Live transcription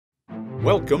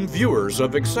Welcome, viewers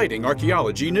of exciting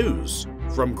archaeology news.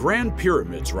 From grand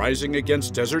pyramids rising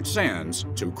against desert sands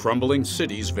to crumbling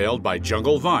cities veiled by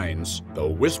jungle vines, the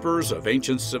whispers of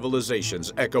ancient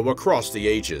civilizations echo across the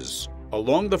ages.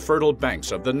 Along the fertile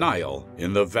banks of the Nile,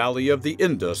 in the valley of the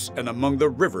Indus, and among the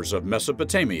rivers of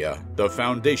Mesopotamia, the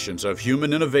foundations of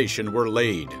human innovation were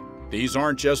laid. These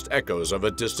aren't just echoes of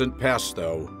a distant past,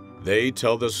 though. They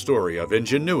tell the story of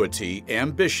ingenuity,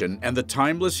 ambition, and the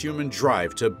timeless human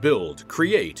drive to build,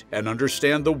 create, and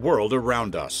understand the world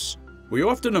around us. We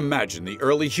often imagine the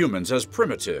early humans as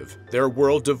primitive, their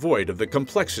world devoid of the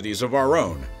complexities of our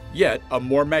own. Yet, a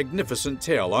more magnificent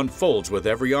tale unfolds with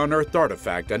every unearthed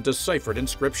artifact and deciphered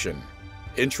inscription.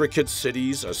 Intricate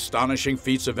cities, astonishing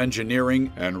feats of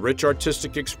engineering, and rich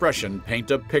artistic expression paint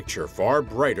a picture far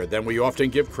brighter than we often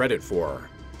give credit for.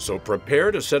 So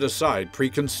prepare to set aside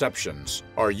preconceptions.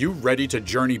 Are you ready to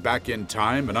journey back in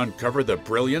time and uncover the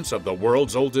brilliance of the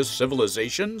world's oldest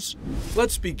civilizations?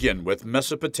 Let's begin with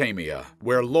Mesopotamia,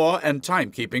 where law and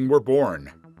timekeeping were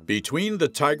born. Between the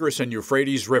Tigris and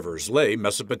Euphrates rivers lay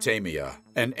Mesopotamia,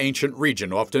 an ancient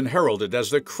region often heralded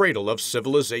as the cradle of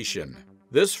civilization.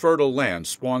 This fertile land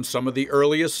spawned some of the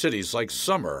earliest cities like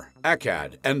Sumer,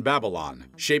 Akkad, and Babylon,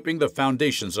 shaping the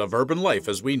foundations of urban life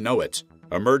as we know it.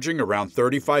 Emerging around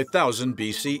 35,000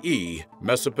 BCE,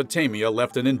 Mesopotamia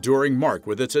left an enduring mark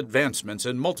with its advancements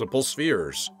in multiple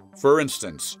spheres. For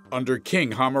instance, under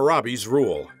King Hammurabi's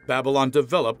rule, Babylon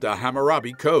developed a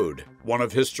Hammurabi Code, one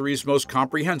of history's most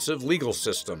comprehensive legal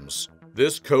systems.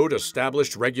 This code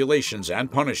established regulations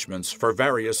and punishments for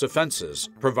various offenses,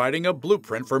 providing a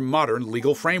blueprint for modern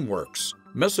legal frameworks.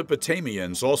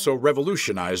 Mesopotamians also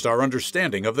revolutionized our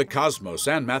understanding of the cosmos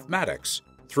and mathematics.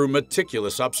 Through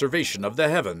meticulous observation of the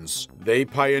heavens, they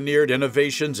pioneered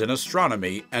innovations in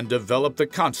astronomy and developed the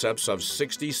concepts of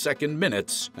 60-second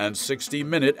minutes and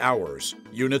 60-minute hours,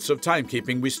 units of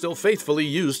timekeeping we still faithfully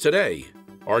use today.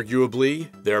 Arguably,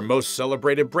 their most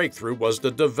celebrated breakthrough was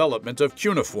the development of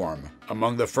cuneiform,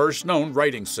 among the first known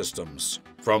writing systems.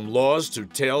 From laws to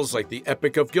tales like the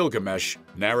Epic of Gilgamesh,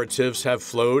 narratives have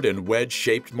flowed in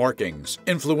wedge-shaped markings,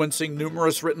 influencing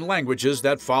numerous written languages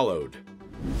that followed.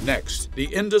 Next, the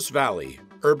Indus Valley,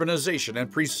 urbanization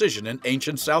and precision in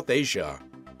ancient South Asia.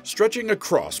 Stretching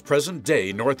across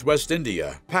present-day northwest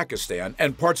India, Pakistan,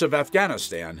 and parts of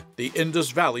Afghanistan, the Indus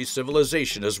Valley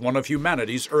civilization is one of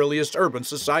humanity's earliest urban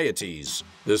societies.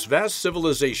 This vast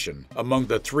civilization, among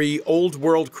the three Old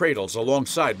World cradles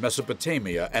alongside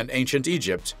Mesopotamia and ancient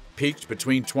Egypt, peaked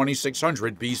between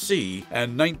 2600 BC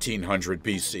and 1900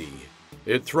 BC.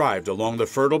 It thrived along the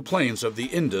fertile plains of the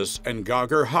Indus and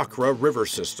Ghaggar-Hakra river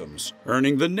systems,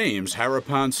 earning the names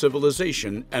Harappan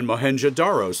Civilization and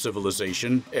Mohenjo-Daro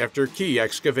Civilization after key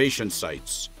excavation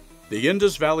sites. The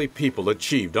Indus Valley people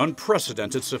achieved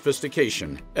unprecedented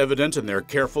sophistication, evident in their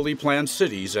carefully planned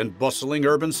cities and bustling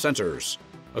urban centers.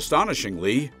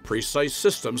 Astonishingly, precise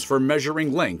systems for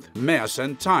measuring length, mass,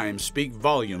 and time speak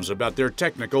volumes about their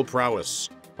technical prowess.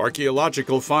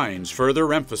 Archaeological finds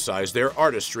further emphasize their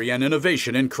artistry and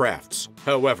innovation in crafts.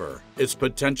 However, its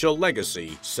potential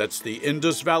legacy sets the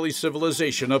Indus Valley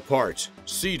civilization apart,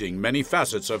 seeding many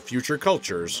facets of future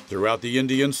cultures throughout the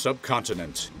Indian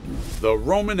subcontinent. The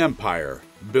Roman Empire,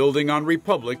 building on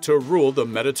republic to rule the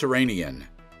Mediterranean.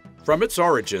 From its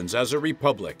origins as a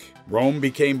republic, Rome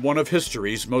became one of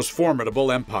history's most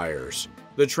formidable empires.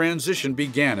 The transition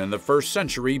began in the 1st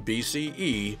century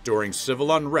BCE during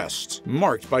civil unrest,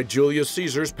 marked by Julius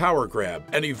Caesar's power grab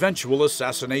and eventual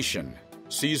assassination.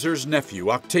 Caesar's nephew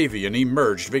Octavian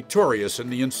emerged victorious in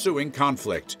the ensuing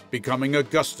conflict, becoming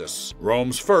Augustus,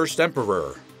 Rome's first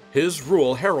emperor. His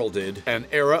rule heralded an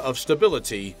era of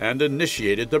stability and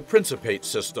initiated the Principate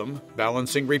system,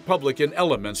 balancing republican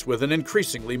elements with an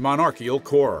increasingly monarchical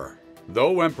core.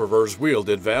 Though emperors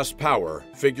wielded vast power,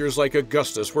 figures like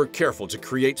Augustus were careful to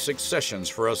create successions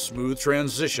for a smooth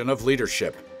transition of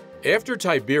leadership. After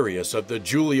Tiberius of the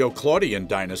Julio-Claudian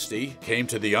dynasty came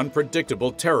to the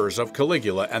unpredictable terrors of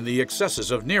Caligula and the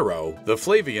excesses of Nero, the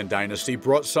Flavian dynasty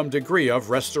brought some degree of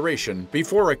restoration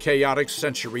before a chaotic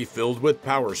century filled with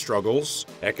power struggles,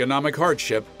 economic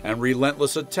hardship, and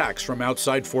relentless attacks from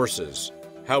outside forces.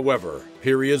 However,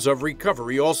 periods of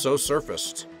recovery also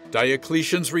surfaced.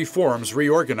 Diocletian's reforms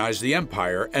reorganized the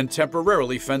empire and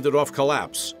temporarily fended off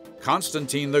collapse.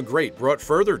 Constantine the Great brought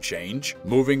further change,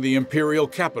 moving the imperial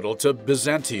capital to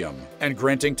Byzantium and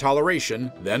granting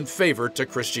toleration, then favor to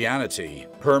Christianity,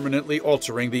 permanently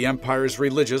altering the empire's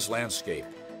religious landscape.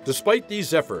 Despite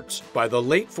these efforts, by the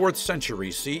late 4th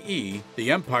century CE,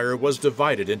 the empire was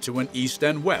divided into an east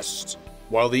and west.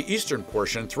 While the eastern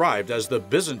portion thrived as the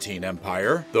Byzantine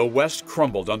Empire, the west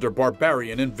crumbled under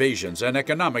barbarian invasions and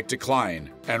economic decline,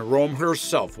 and Rome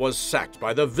herself was sacked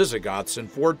by the Visigoths in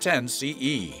 410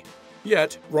 CE.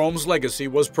 Yet, Rome's legacy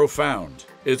was profound.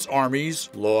 Its armies,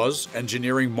 laws,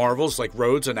 engineering marvels like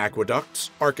roads and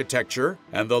aqueducts, architecture,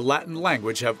 and the Latin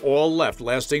language have all left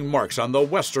lasting marks on the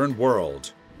Western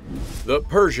world. The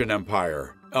Persian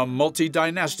Empire, a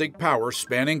multi-dynastic power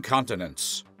spanning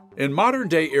continents. In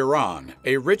modern-day Iran,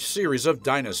 a rich series of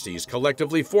dynasties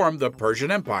collectively formed the Persian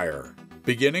Empire.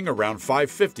 Beginning around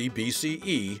 550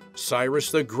 BCE,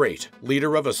 Cyrus the Great,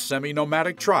 leader of a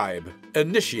semi-nomadic tribe,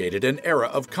 initiated an era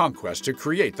of conquest to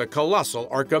create the colossal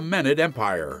Achaemenid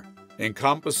Empire.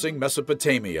 Encompassing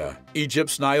Mesopotamia,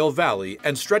 Egypt's Nile Valley,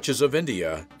 and stretches of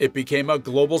India, it became a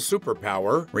global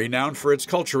superpower renowned for its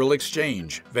cultural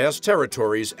exchange, vast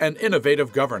territories, and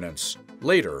innovative governance.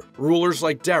 Later, rulers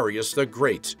like Darius the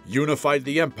Great unified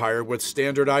the empire with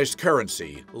standardized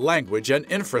currency, language, and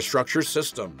infrastructure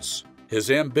systems. His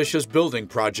ambitious building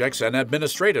projects and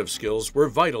administrative skills were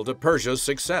vital to Persia's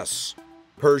success.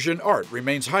 Persian art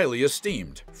remains highly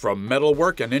esteemed, from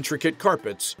metalwork and intricate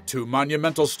carpets to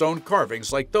monumental stone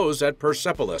carvings like those at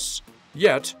Persepolis.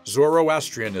 Yet,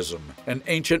 Zoroastrianism, an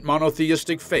ancient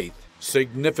monotheistic faith,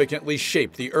 significantly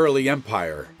shaped the early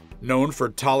empire. Known for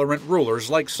tolerant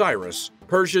rulers like Cyrus,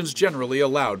 Persians generally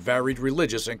allowed varied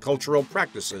religious and cultural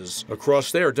practices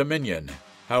across their dominion.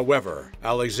 However,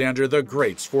 Alexander the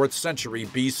Great's 4th century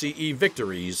BCE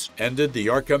victories ended the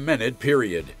Achaemenid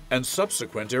period, and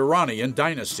subsequent Iranian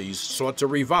dynasties sought to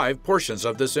revive portions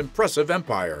of this impressive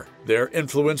empire, their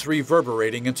influence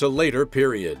reverberating into later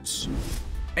periods.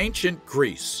 Ancient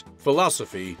Greece,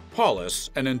 philosophy,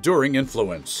 polis, and enduring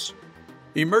influence.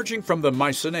 Emerging from the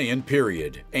Mycenaean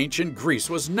period, ancient Greece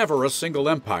was never a single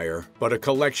empire, but a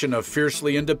collection of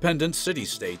fiercely independent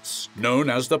city-states, known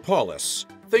as the polis.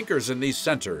 Thinkers in these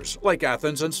centers, like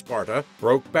Athens and Sparta,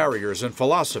 broke barriers in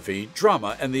philosophy,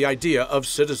 drama, and the idea of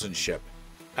citizenship.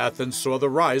 Athens saw the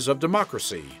rise of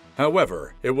democracy.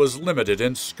 However, it was limited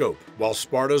in scope, while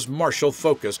Sparta's martial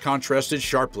focus contrasted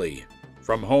sharply.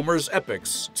 From Homer's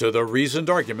epics to the reasoned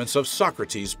arguments of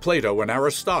Socrates, Plato, and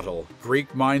Aristotle,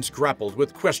 Greek minds grappled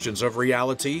with questions of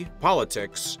reality,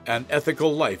 politics, and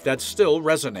ethical life that still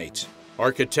resonate.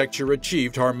 Architecture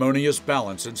achieved harmonious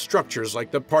balance in structures like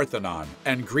the Parthenon,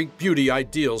 and Greek beauty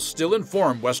ideals still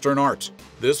inform Western art.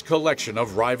 This collection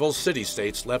of rival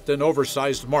city-states left an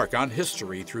oversized mark on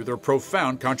history through their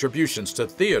profound contributions to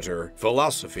theater,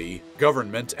 philosophy,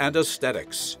 government, and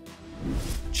aesthetics.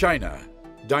 China.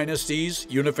 Dynasties,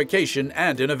 unification,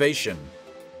 and innovation.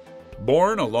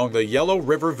 Born along the Yellow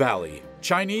River Valley,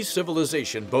 Chinese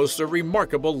civilization boasts a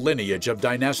remarkable lineage of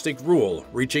dynastic rule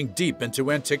reaching deep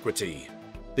into antiquity.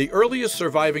 The earliest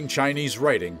surviving Chinese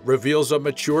writing reveals a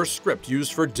mature script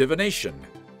used for divination.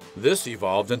 This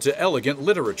evolved into elegant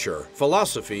literature,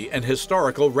 philosophy, and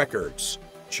historical records.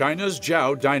 China's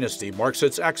Zhou dynasty marks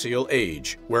its axial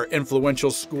age, where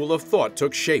influential school of thought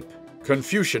took shape.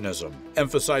 Confucianism,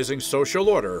 emphasizing social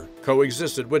order,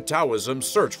 coexisted with Taoism's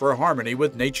search for harmony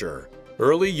with nature.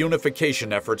 Early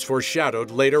unification efforts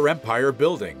foreshadowed later empire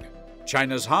building.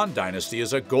 China's Han Dynasty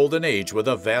is a golden age with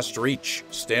a vast reach,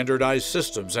 standardized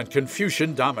systems, and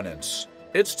Confucian dominance.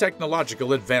 Its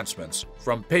technological advancements,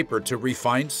 from paper to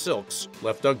refined silks,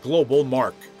 left a global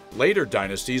mark. Later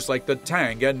dynasties like the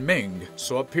Tang and Ming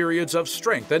saw periods of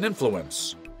strength and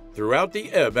influence. Throughout the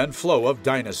ebb and flow of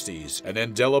dynasties, an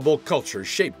indelible culture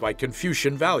shaped by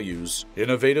Confucian values,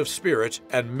 innovative spirit,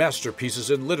 and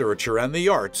masterpieces in literature and the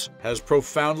arts has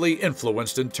profoundly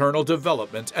influenced internal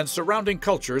development and surrounding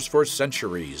cultures for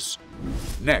centuries.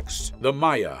 Next, the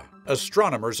Maya,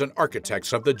 astronomers and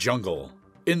architects of the jungle.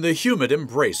 In the humid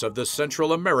embrace of the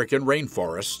Central American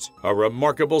rainforest, a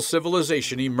remarkable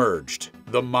civilization emerged,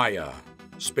 the Maya.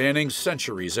 Spanning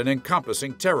centuries and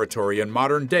encompassing territory in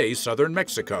modern-day southern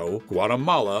Mexico,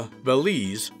 Guatemala,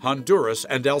 Belize, Honduras,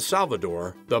 and El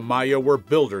Salvador, the Maya were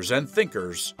builders and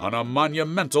thinkers on a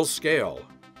monumental scale.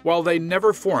 While they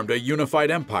never formed a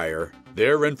unified empire,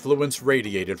 their influence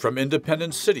radiated from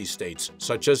independent city-states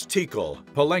such as Tikal,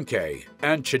 Palenque,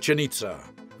 and Chichen Itza.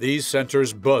 These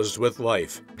centers buzzed with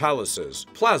life, palaces,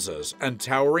 plazas, and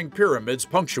towering pyramids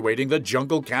punctuating the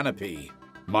jungle canopy.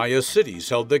 Maya cities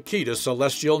held the key to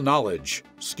celestial knowledge.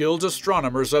 Skilled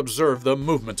astronomers observed the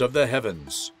movement of the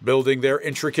heavens, building their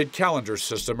intricate calendar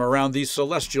system around these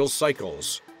celestial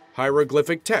cycles.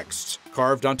 Hieroglyphic texts,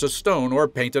 carved onto stone or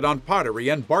painted on pottery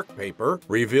and bark paper,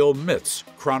 reveal myths,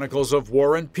 chronicles of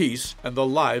war and peace, and the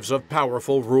lives of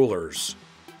powerful rulers.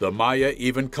 The Maya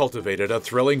even cultivated a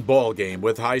thrilling ball game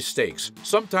with high stakes,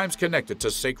 sometimes connected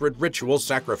to sacred ritual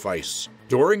sacrifice.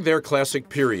 During their classic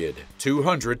period,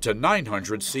 200 to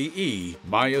 900 CE,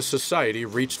 Maya society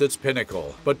reached its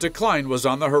pinnacle, but decline was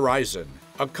on the horizon.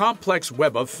 A complex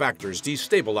web of factors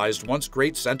destabilized once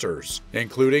great centers,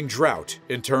 including drought,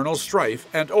 internal strife,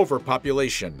 and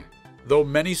overpopulation. Though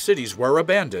many cities were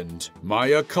abandoned,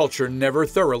 Maya culture never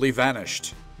thoroughly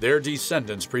vanished. Their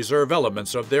descendants preserve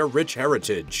elements of their rich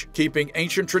heritage, keeping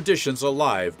ancient traditions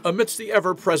alive amidst the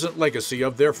ever-present legacy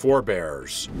of their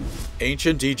forebears.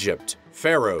 Ancient Egypt,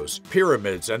 pharaohs,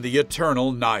 pyramids, and the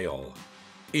eternal Nile.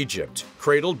 Egypt,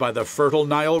 cradled by the fertile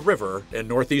Nile River in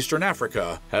northeastern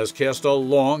Africa, has cast a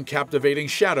long, captivating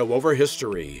shadow over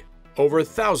history. Over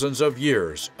thousands of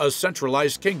years, a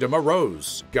centralized kingdom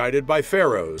arose, guided by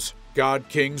pharaohs,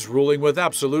 god-kings ruling with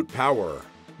absolute power.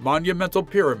 Monumental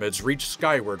pyramids reached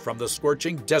skyward from the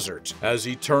scorching desert as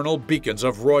eternal beacons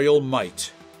of royal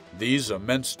might. These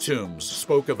immense tombs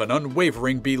spoke of an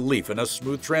unwavering belief in a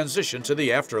smooth transition to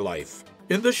the afterlife.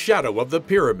 In the shadow of the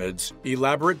pyramids,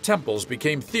 elaborate temples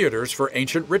became theaters for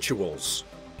ancient rituals.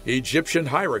 Egyptian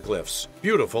hieroglyphs,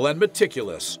 beautiful and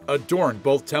meticulous, adorned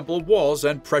both temple walls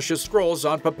and precious scrolls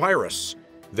on papyrus.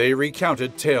 They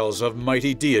recounted tales of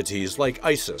mighty deities like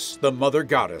Isis, the mother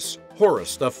goddess,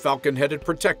 Horus, the falcon-headed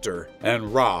protector,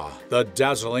 and Ra, the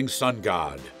dazzling sun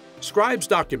god. Scribes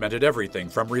documented everything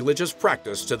from religious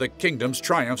practice to the kingdom's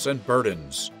triumphs and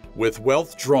burdens. With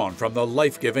wealth drawn from the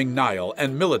life-giving Nile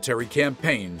and military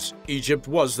campaigns, Egypt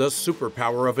was the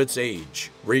superpower of its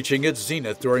age, reaching its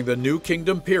zenith during the New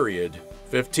Kingdom period,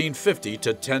 1550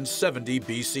 to 1070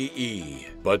 BCE.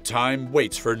 But time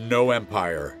waits for no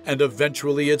empire, and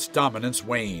eventually its dominance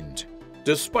waned.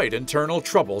 Despite internal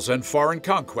troubles and foreign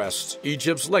conquests,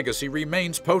 Egypt's legacy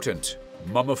remains potent.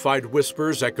 Mummified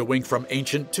whispers echoing from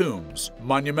ancient tombs,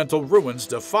 monumental ruins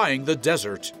defying the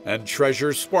desert, and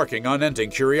treasures sparking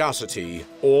unending curiosity,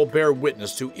 all bear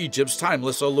witness to Egypt's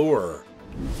timeless allure.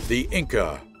 The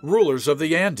Inca, rulers of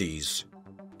the Andes.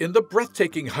 In the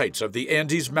breathtaking heights of the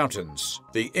Andes Mountains,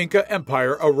 the Inca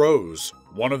Empire arose,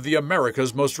 one of the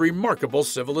America's most remarkable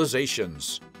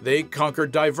civilizations. They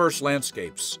conquered diverse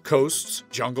landscapes, coasts,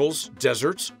 jungles,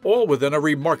 deserts, all within a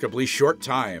remarkably short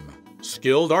time.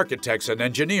 Skilled architects and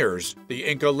engineers, the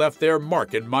Inca left their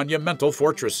mark in monumental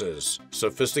fortresses,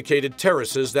 sophisticated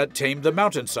terraces that tamed the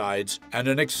mountainsides, and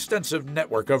an extensive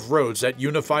network of roads that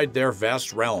unified their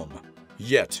vast realm.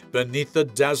 Yet, beneath the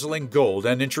dazzling gold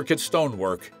and intricate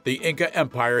stonework, the Inca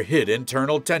Empire hid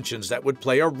internal tensions that would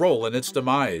play a role in its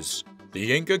demise.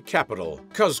 The Inca capital,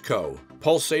 Cuzco,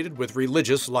 pulsated with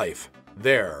religious life.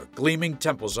 There, gleaming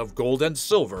temples of gold and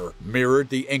silver mirrored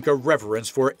the Inca reverence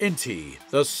for Inti,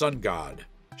 the sun god.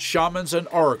 Shamans and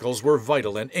oracles were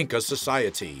vital in Inca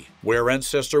society, where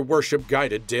ancestor worship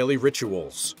guided daily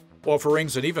rituals.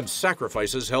 Offerings and even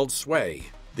sacrifices held sway.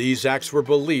 These acts were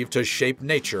believed to shape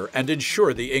nature and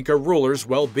ensure the Inca rulers'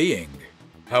 well-being.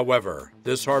 However,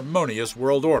 this harmonious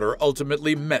world order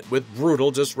ultimately met with brutal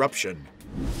disruption.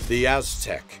 The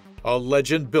Aztec, a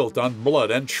legend built on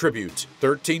blood and tribute,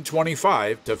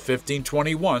 1325 to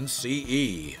 1521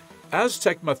 CE.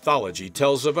 Aztec mythology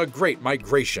tells of a great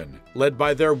migration, led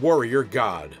by their warrior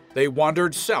god. They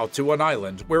wandered south to an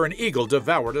island where an eagle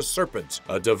devoured a serpent,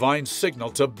 a divine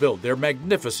signal to build their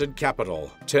magnificent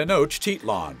capital,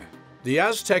 Tenochtitlan. The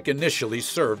Aztec initially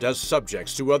served as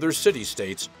subjects to other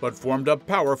city-states, but formed a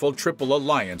powerful triple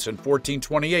alliance in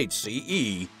 1428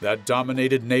 CE that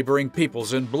dominated neighboring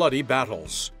peoples in bloody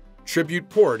battles. Tribute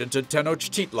poured into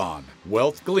Tenochtitlan,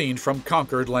 wealth gleaned from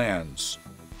conquered lands.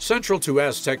 Central to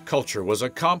Aztec culture was a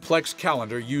complex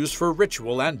calendar used for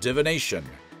ritual and divination.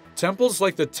 Temples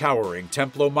like the towering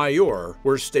Templo Mayor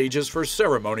were stages for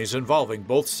ceremonies involving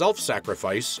both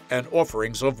self-sacrifice and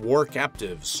offerings of war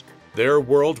captives. Their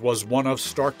world was one of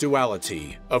stark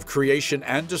duality, of creation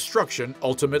and destruction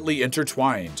ultimately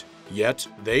intertwined. Yet,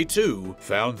 they too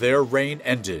found their reign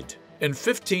ended. In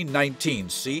 1519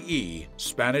 CE,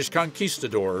 Spanish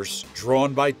conquistadors,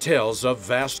 drawn by tales of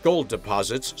vast gold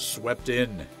deposits, swept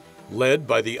in. Led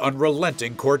by the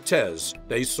unrelenting Cortez,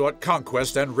 they sought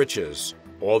conquest and riches.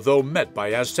 Although met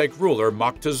by Aztec ruler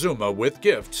Moctezuma with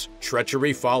gifts,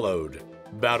 treachery followed.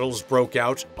 Battles broke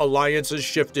out, alliances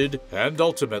shifted, and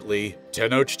ultimately,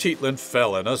 Tenochtitlan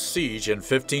fell in a siege in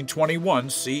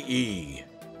 1521 CE.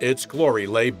 Its glory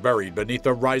lay buried beneath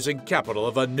the rising capital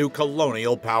of a new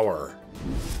colonial power.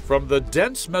 From the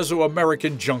dense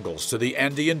Mesoamerican jungles to the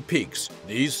Andean peaks,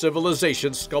 these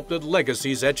civilizations sculpted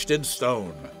legacies etched in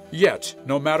stone. Yet,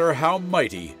 no matter how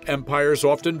mighty, empires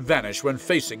often vanish when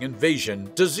facing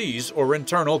invasion, disease, or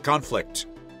internal conflict.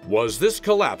 Was this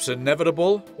collapse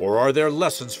inevitable, or are there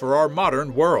lessons for our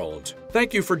modern world?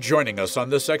 Thank you for joining us on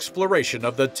this exploration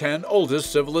of the 10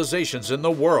 oldest civilizations in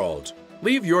the world.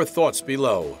 Leave your thoughts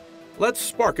below. Let's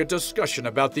spark a discussion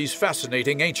about these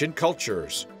fascinating ancient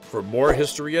cultures. For more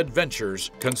history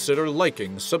adventures, consider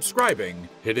liking, subscribing,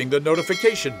 hitting the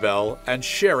notification bell, and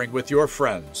sharing with your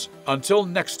friends. Until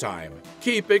next time,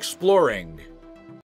 keep exploring.